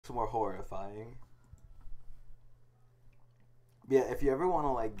more horrifying. Yeah, if you ever want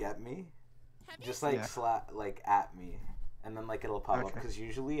to like get me, just like like at me, and then like it'll pop up. Because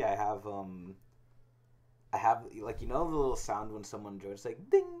usually I have like, you know the little sound when someone joins, like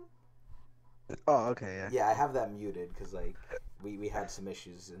ding. Oh, okay, yeah. Yeah, I have that muted because like we had some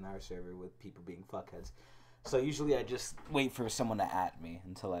issues in our server with people being fuckheads. So usually I just wait for someone to at me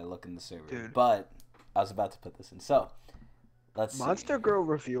until I look in the server. Dude. But I was about to put this in. So let's Monster see. Girl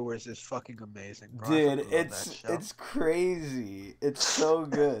Reviewers is fucking amazing, bro. Dude, it's crazy. It's so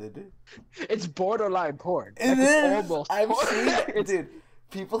good. It's borderline porn. It like, is. It's almost I've porn. seen it, dude.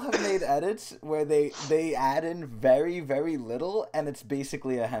 People have made edits where they add in very, very little, and it's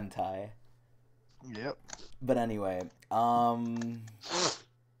basically a hentai. Yep. But anyway,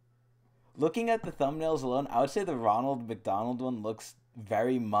 looking at the thumbnails alone, I would say the Ronald McDonald one looks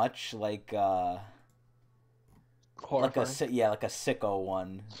very much like a sicko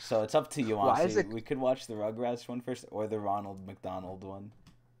one. So it's up to you, honestly. We could watch the Rugrats one first or the Ronald McDonald one.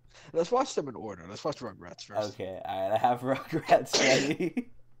 Let's watch them in order. Let's watch Rugrats first. Okay, alright, I have Rugrats ready.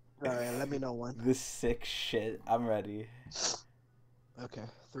 Alright, let me know when. This sick shit. I'm ready. Okay,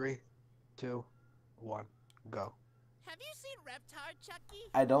 3, 2, 1, go. Have you seen Reptar, Chucky?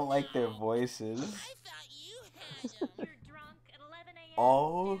 I don't like their voices. I thought you had them. You're drunk at 11 a.m.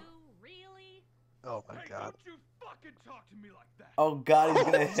 Oh. Really? Oh my god. Don't you fucking talk to me like that. Oh god, he's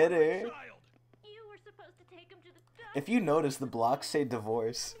gonna hit her. You were supposed to take him to the doctor. If you notice, the blocks say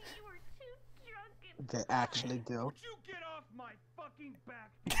divorce. You were too drunk and... They actually do. Would you get off my fucking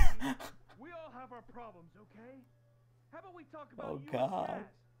back? We all have our problems, okay? How about we talk about you and Chaz?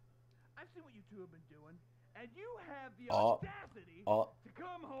 I've seen what you two have been doing, and you have the audacity to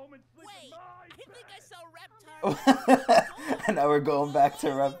come home and sleep in my bed. I think I saw Reptar. And now we're going back to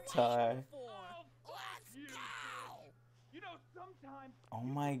Reptar. Let's go. You know, sometimes. Oh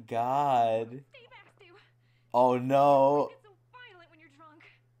my god. Stay back, Stu. Oh no. Get so violent when you're drunk.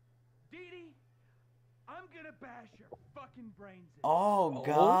 Dee Dee, I'm gonna bash your fucking brains in. Oh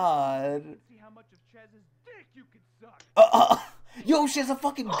god. See how much of Chaz's dick you can suck. Yo, she has a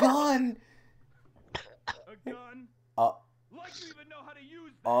fucking gun. A gun? Like you even know how to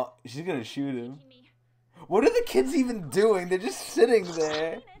use that. Oh, she's gonna shoot him. What are the kids even doing? They're just sitting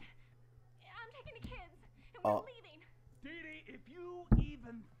there. I'm taking the kids, and we're leaving. Dee Dee, if you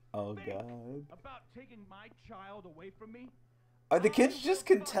even think about taking my child away from me, are the kids just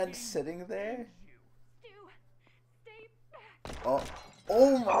content sitting there? Stu, stay back.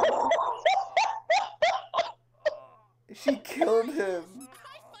 Oh my. She killed him.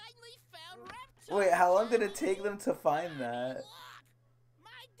 I finally found Reptar. Wait, how long did it take them to find that?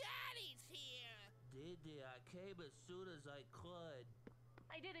 My daddy's here. Didi, I came as soon as I could.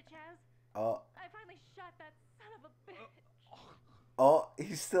 I did it, Chaz. I finally shot that son of a bitch. Oh,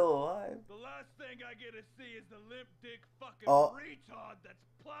 he's still alive. the last thing I get to see is the limp dick fucking retard that's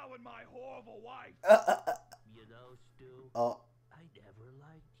plowing my horrible wife. You know, Stu, I never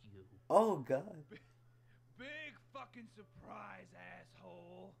liked you. Oh god. Big fucking surprise,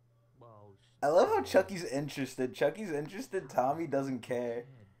 asshole. Well, I love how Chucky's interested. Chucky's interested. Tommy doesn't care.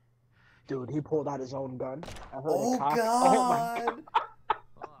 Dude, he pulled out his own gun. Oh god. Oh my god.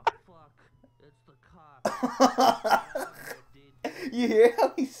 oh fuck, it's the cop. You hear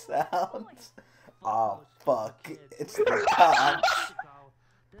how he sounds? Oh fuck, it's the cops.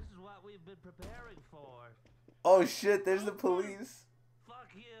 This is what we've been preparing for. Oh shit, there's the police.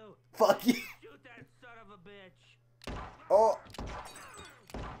 Fuck you. Fuck you. Shoot that son of a bitch. Oh.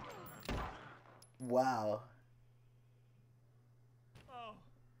 Wow.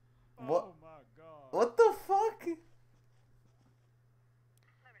 What? Oh my god. What the fuck?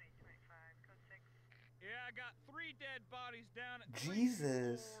 Yeah, I got 3 dead bodies down at Jesus.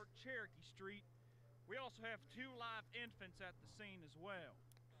 324 Cherokee Street. We also have 2 live infants at the scene as well.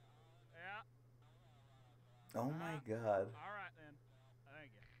 Yeah. Oh my god. All right then.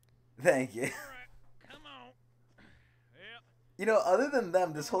 Thank you. Thank you. All right, come on. Yep. You know, other than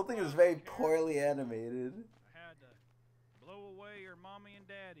them, this whole thing is very poorly animated. I had to blow away your mommy and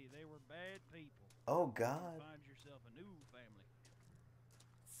daddy. They were bad people. Oh god. Find yourself a new family.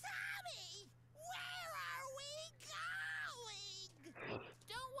 Tommy, where are we going?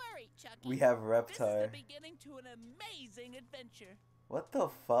 Don't worry, Chucky. We have This is the Reptar. beginning to an amazing adventure. What the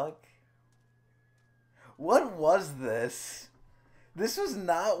fuck? What was this? This was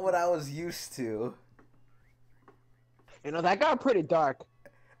not what I was used to. You know, that got pretty dark.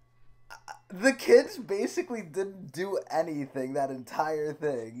 The kids basically didn't do anything that entire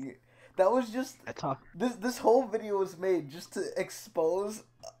thing. That was just this whole video was made just to expose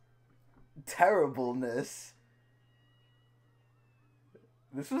terribleness.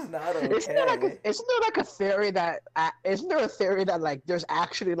 This was not okay. Isn't there like a theory that like there's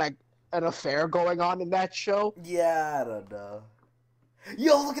actually like an affair going on in that show? Yeah, I don't know.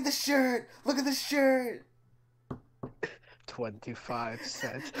 Yo, look at the shirt! Look at the shirt! 25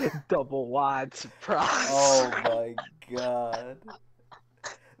 cents. Double wide surprise. Oh my god.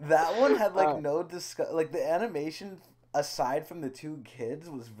 That one had like no like the animation aside from the two kids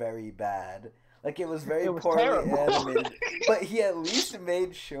was very bad. Like it was very poorly animated. But he at least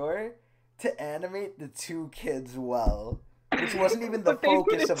made sure to animate the two kids well. Which wasn't even the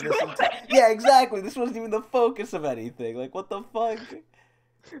focus of this entire... Yeah, exactly. This wasn't even the focus of anything. Like, what the fuck?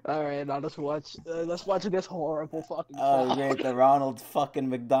 Alright, now let's watch this horrible fucking Oh, great. The Ronald fucking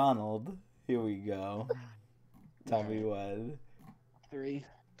McDonald. Here we go. Tell me when. 3,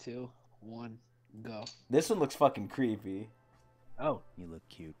 2, 1, go. This one looks fucking creepy. Oh. You look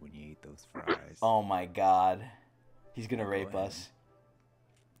cute when you eat those fries. Oh my god. He's gonna rape us.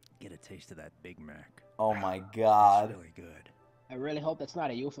 Get a taste of that Big Mac. Oh my god. It's really good. I really hope that's not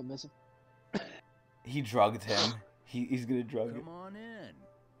a euphemism. He drugged him. He's gonna drug him. Come on in.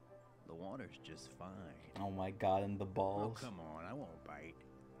 The water's just fine. Oh my god, and the balls. Oh, come on, I won't bite.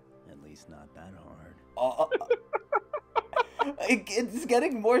 At least not that hard. Oh, it's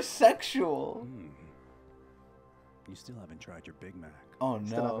getting more sexual. You still haven't tried your Big Mac. Oh no.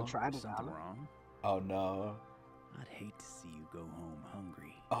 Still haven't tried it. Something wrong? Oh no. I'd hate to see you go home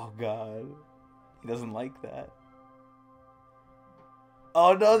hungry. Oh god. He doesn't like that.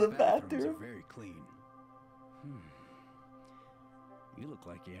 Oh no, the bathroom. Are very clean. You look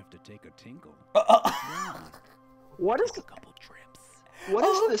like you have to take a tinkle. What is a couple trips? What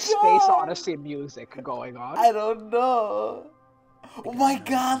is the Space Odyssey music going on? I don't know. Oh my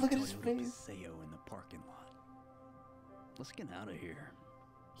god, look at his face. In the parking lot. Let's get out of here.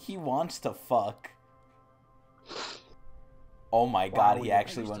 He wants to fuck. Oh my god, he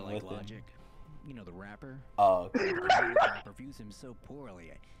actually went with him. You know the rapper? Oh, okay. The rapper views him so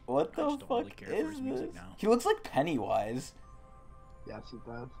poorly. What the fuck is this? He looks like Pennywise. Yes, he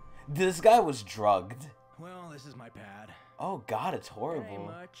does. This guy was drugged. Well, this is my pad. Oh god, it's horrible. It ain't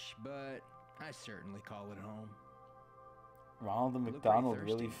much, but I certainly call it home. Ronald McDonald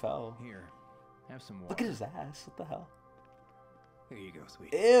really fell. Here, have some water. Look at his ass. What the hell? Here you go,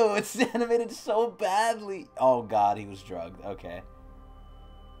 sweetie. Ew, it's animated so badly. Oh god, he was drugged. Okay.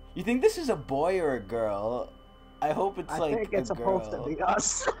 You think this is a boy or a girl? I hope it's like a girl. I think it's supposed to be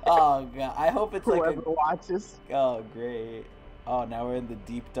us. Oh god, I hope it's like whoever watches. Oh great. Oh, now we're in the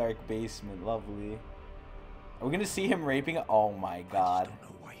deep dark basement. Lovely. Are we gonna see him raping? Oh my god. I just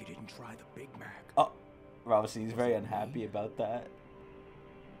don't know why you didn't try the Big Mac. Oh, Robinson, he's very unhappy about that.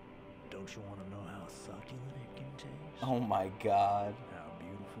 Don't you want to know how succulent it can taste? Oh my god. How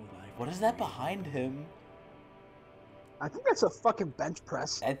beautiful life. What is that behind him? I think that's a fucking bench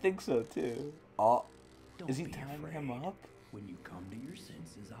press. I think so too. Oh, is he tying him up? When you come to your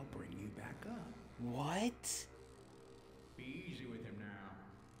senses, I'll bring you back up. What? Be easy with him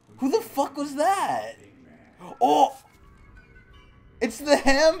now. Who the fuck was that? Oh! It's the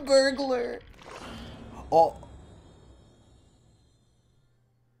Hamburglar! Oh.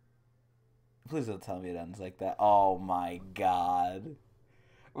 Please don't tell me it ends like that. Oh my god.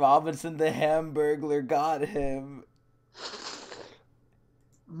 Robinson the Hamburglar got him.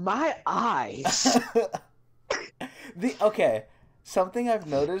 My eyes. Okay, something I've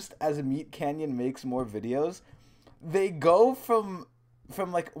noticed as Meat Canyon makes more videos, they go from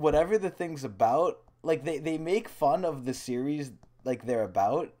like whatever the thing's about, like they make fun of the series like they're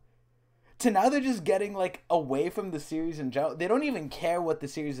about, to now they're just getting like away from the series in general. They don't even care what the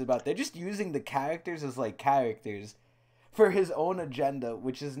series is about. They're just using the characters as like characters for his own agenda,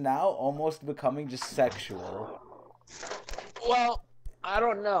 which is now almost becoming just sexual. Well, I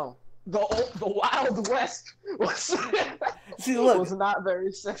don't know. The Wild West was See, look, was not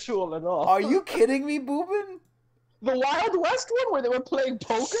very sexual at all. Are you kidding me, Boobin? The Wild West one where they were playing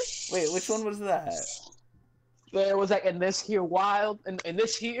poker? Wait, which one was that? There was like in this here Wild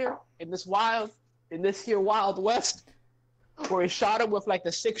West, where he shot him with like the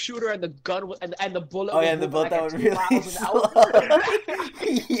 6-shooter and the gun and the bullet. Oh yeah, and the bullet that was really slow.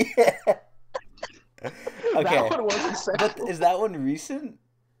 Yeah. Okay, that one wasn't sexual. But is that one recent?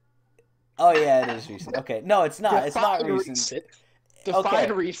 Oh yeah, it is recent. Okay, no, it's not. It's not recent.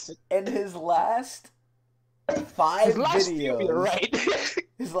 Define recent. In his last 5 videos, right?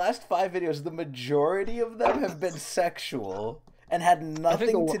 His last 5 videos, the majority of them have been sexual and had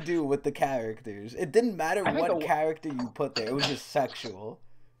nothing to do with the characters. It didn't matter what character you put there; it was just sexual.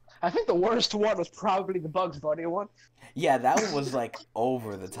 I think the worst one was probably the Bugs Bunny one. Yeah, that one was like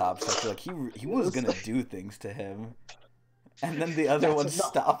over the top sexual. Like he was gonna do things to him. And then the other That's one enough.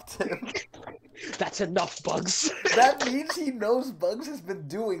 stopped him. That's enough, Bugs. That means he knows Bugs has been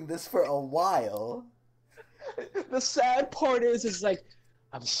doing this for a while. The sad part is like,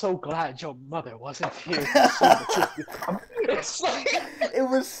 I'm so glad your mother wasn't here to see the truth. It's like... It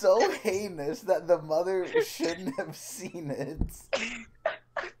was so heinous that the mother shouldn't have seen it.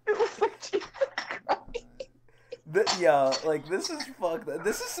 It was like, Jesus Christ. Yeah, like, this is fucked.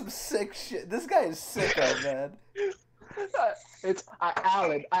 This is some sick shit. This guy is sicko, man.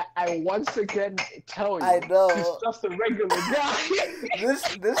 Alan, I once again tell you, I know. he's just a regular guy.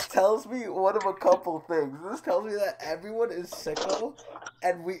 This tells me one of a couple things. This tells me that everyone is sicko,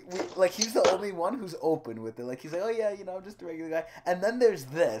 and we like, he's the only one who's open with it. Like, he's like, oh yeah, you know, I'm just a regular guy. And then there's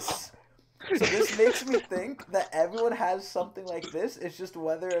this. So this makes me think that everyone has something like this. It's just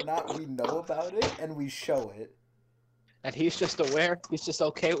whether or not we know about it and we show it. And he's just aware. He's just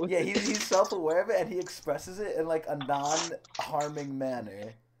okay with it. Yeah, he's self-aware of it, and he expresses it in, like, a non-harming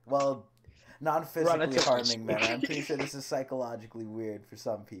manner. Well, non-physically harming manner. I'm pretty sure this is psychologically weird for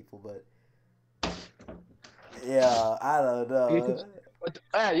some people, but... Yeah, I don't know. But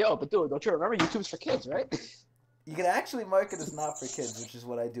dude, don't you remember YouTube's for kids, right? You can actually mark it as not for kids, which is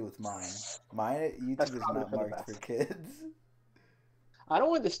what I do with mine. Mine, YouTube is not marked for kids. I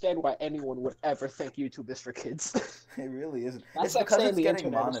don't understand why anyone would ever think YouTube is for kids. It really isn't. That's It's like because saying it's the getting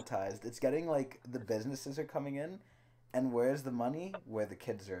internet is- monetized. It's getting, like, the businesses are coming in, and where's the money? Where the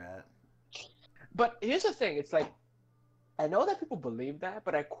kids are at. But here's the thing, it's like, I know that people believe that,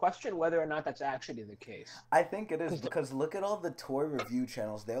 but I question whether or not that's actually the case. I think it is, because look at all the toy review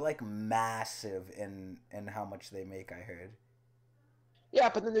channels. They're, like, massive in how much they make, I heard. Yeah,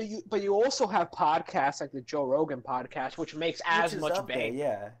 but then you also have podcasts like the Joe Rogan podcast, which makes as much up there, bank.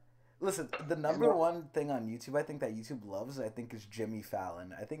 yeah. Listen, the number one thing on YouTube, I think that YouTube loves, I think, is Jimmy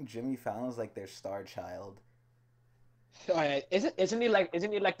Fallon. I think Jimmy Fallon is like their star child. Isn't he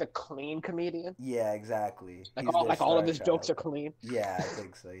like the clean comedian? Yeah, exactly. Like all of his jokes are clean. Yeah, I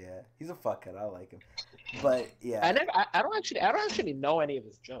think so. Yeah, he's a fuckhead. I like him, but yeah. I don't actually know any of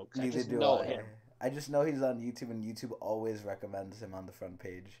his jokes. Neither I just do know I. him. I just know he's on YouTube, and YouTube always recommends him on the front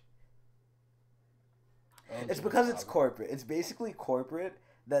page. It's because it's corporate. It's basically corporate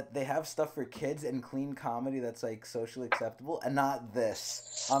that they have stuff for kids and clean comedy that's, like, socially acceptable, and not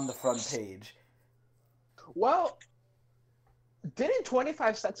this on the front page. Well, didn't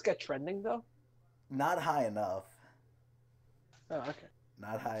 25 Cents get trending, though? Not high enough. Oh, okay.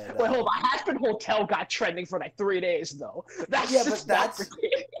 Not high enough. Wait, hold on. Aspen Hotel got trending for like 3 days, though. Yeah, but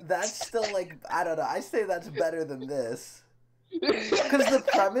that's still, like, I don't know. I say that's better than this. Because the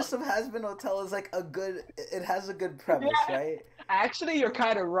premise of Hazbin Hotel is, like, it has a good premise, right? Actually, you're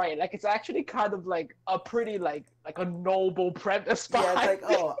kind of right. Like, it's actually kind of, like, a pretty, like a noble premise. Yeah, it's like,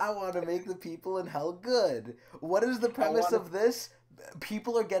 oh, I want to make the people in hell good. What is the premise of this?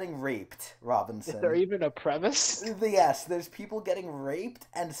 People are getting raped, Robinson. Is there even a premise? Yes, there's people getting raped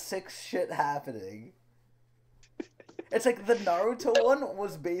and sick shit happening. It's like the Naruto one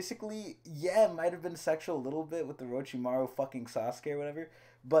was basically, yeah, it might have been sexual a little bit with the Orochimaru fucking Sasuke or whatever,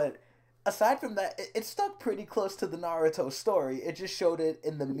 but aside from that, it stuck pretty close to the Naruto story. It just showed it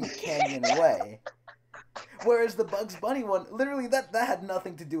in the Meat Canyon way. Whereas the Bugs Bunny one, literally, that had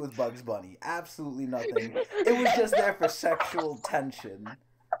nothing to do with Bugs Bunny. Absolutely nothing. It was just there for sexual tension.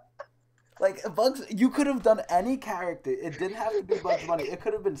 Like, you could have done any character. It didn't have to be Bugs Bunny. It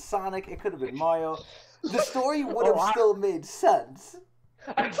could have been Sonic. It could have been Mario. The story would have still made sense.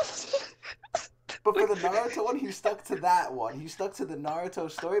 But for the Naruto one, he stuck to that one. He stuck to the Naruto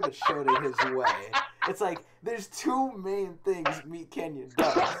story, but showed it his way. It's like, there's two main things Meat Canyon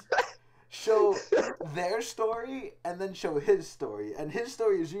does. Show their story, and then show his story. And his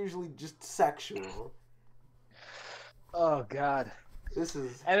story is usually just sexual. Oh, God. This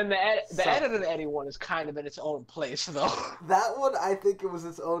is... And then the Ed and Eddie one is kind of in its own place, though. That one, I think it was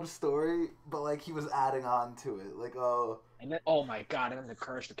its own story, but, like, he was adding on to it. Like, oh... And then, oh my God, and then the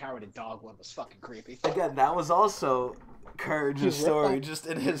Courage the Cowardly Dog one was fucking creepy. Again, that was also Courage's story, just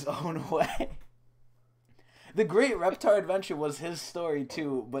in his own way. The Great Reptar Adventure was his story,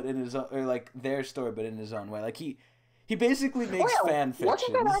 too, but in his own... Or, like, their story, but in his own way. Like, he basically makes fan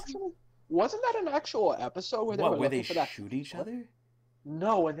fictions. Wasn't that an actual episode where they were looking for that... shoot each other?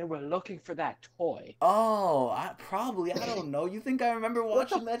 No, and they were looking for that toy. Oh, I don't know. You think I remember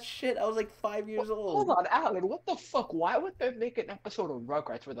watching that shit? I was like 5 years old. Hold on, Alan, what the fuck? Why would they make an episode of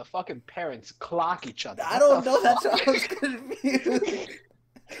Rugrats where the fucking parents clock each other? I don't know, that's why I was confused.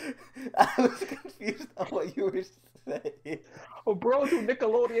 I was confused on what you were saying. Oh, bro, dude,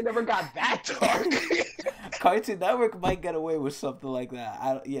 Nickelodeon never got that dark. Cartoon Network might get away with something like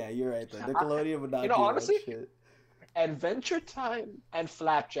that. Yeah, you're right, though. Nickelodeon would not do honestly, that shit. Adventure Time and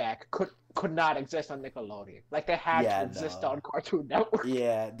Flapjack could not exist on Nickelodeon. Like they had to exist on Cartoon Network.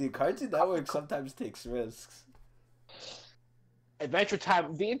 Yeah, dude, Cartoon Network sometimes takes risks. Adventure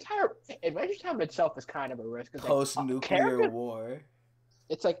Time, the entire Adventure Time itself is kind of a risk. Post-nuclear war.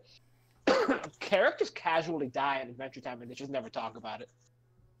 It's like characters casually die in Adventure Time and they just never talk about it.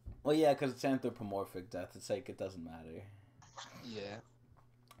 Well, yeah, because it's anthropomorphic death. It's like it doesn't matter. Yeah.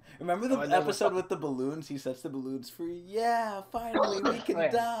 Remember the episode with the balloons? He sets the balloons free. Yeah, finally we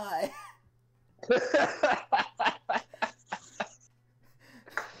can die.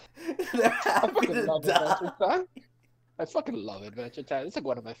 They're happy to die. I fucking love Adventure Time. It's like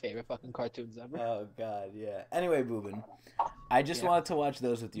one of my favorite fucking cartoons ever. Oh god, yeah. Anyway, Boobin, I just wanted to watch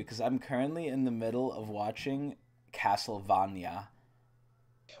those with you because I'm currently in the middle of watching Castlevania.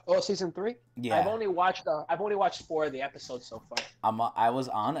 Oh, season 3? Yeah. I've only watched 4 of the episodes so far. I was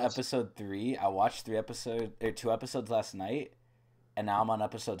on episode 3. I watched 2 episodes last night, and now I'm on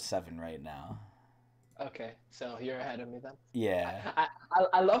episode 7 right now. Okay, so you're ahead of me then. Yeah.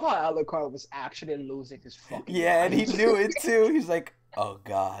 I love how Alucard was actually losing his fucking mind. And he knew it too. He's like, oh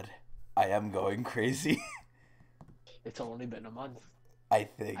god, I am going crazy. It's only been a month. I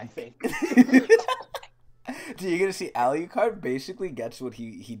think. Dude, you're gonna see Alucard basically gets what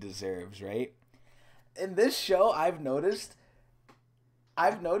he deserves, right? In this show, I've noticed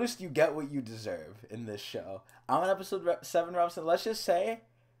you get what you deserve in this show. I'm on episode 7, Robinson. Let's just say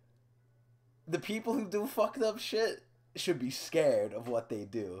the people who do fucked up shit should be scared of what they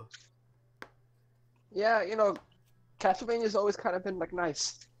do. Yeah, Castlevania's always kind of been like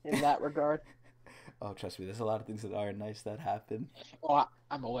nice in that regard. Oh, trust me, there's a lot of things that are nice that happen. Oh,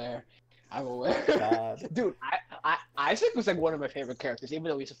 I'm aware. God. Dude, Isaac was like one of my favorite characters, even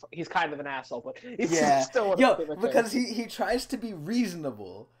though he's kind of an asshole, but he's still one of my favorite because characters. he tries to be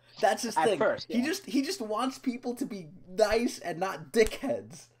reasonable. That's his thing. First, yeah. He just wants people to be nice and not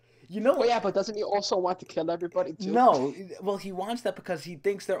dickheads. You know? Well, yeah, but doesn't he also want to kill everybody too? No, well, he wants that because he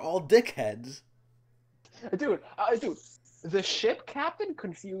thinks they're all dickheads. Dude, the ship captain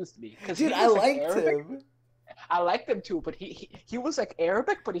confused me. Dude, I liked him. I liked him too, but he was like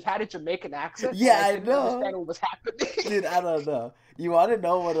Arabic, but he had a Jamaican accent. Yeah, I didn't understand what was happening. Dude, I don't know. You want to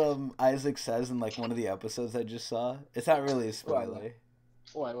know what Isaac says in like one of the episodes I just saw? It's not really a spoiler.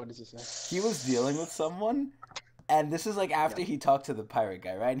 What does he say? He was dealing with someone, and this is like after he talked to the pirate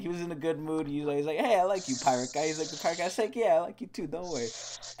guy, right? And he was in a good mood. He's like, "Hey, I like you, pirate guy." He's like, the pirate guy's like, "Yeah, I like you too. Don't worry."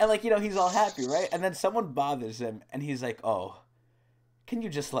 And like, he's all happy, right? And then someone bothers him, and he's like, "Oh, can you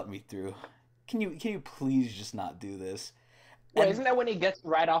just let me through? Can you please just not do this?" Wait, isn't that when he gets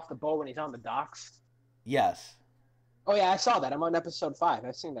right off the boat when he's on the docks? Yes. Oh yeah, I saw that. I'm on episode 5.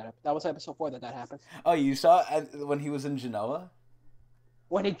 I've seen that. That was episode 4 that happened. Oh, you saw when he was in Genoa?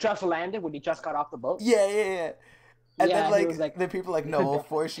 When he just landed, when he just got off the boat? Yeah. And yeah, then like the people like, "No, we'll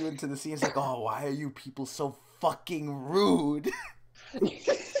force you into the sea." It's like, "Oh, why are you people so fucking rude?"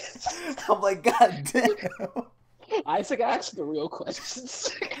 I'm like, God damn. Isaac asked the real questions.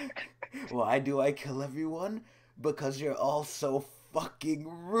 Why do I kill everyone? Because you're all so fucking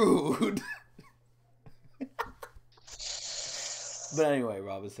rude. But anyway,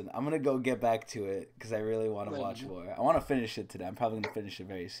 Robinson, I'm going to go get back to it because I really want to watch more. I want to finish it today. I'm probably going to finish it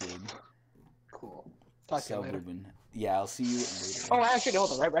very soon. Cool. Talk to you later. Boobin. Yeah, I'll see you later. Oh, actually,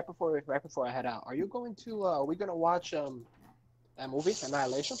 hold on. Right before I head out, are you going to, are we going to watch that movie,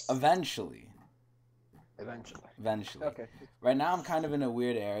 Annihilation? Eventually. Okay. Right now I'm kind of in a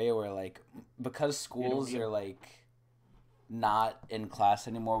weird area where like because schools are like not in class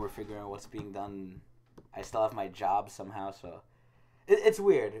anymore, we're figuring out what's being done. I still have my job somehow, so it's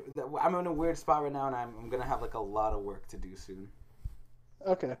weird. I'm in a weird spot right now, and I'm gonna have like a lot of work to do soon.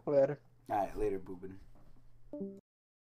 Okay, later. All right, later, Boobin.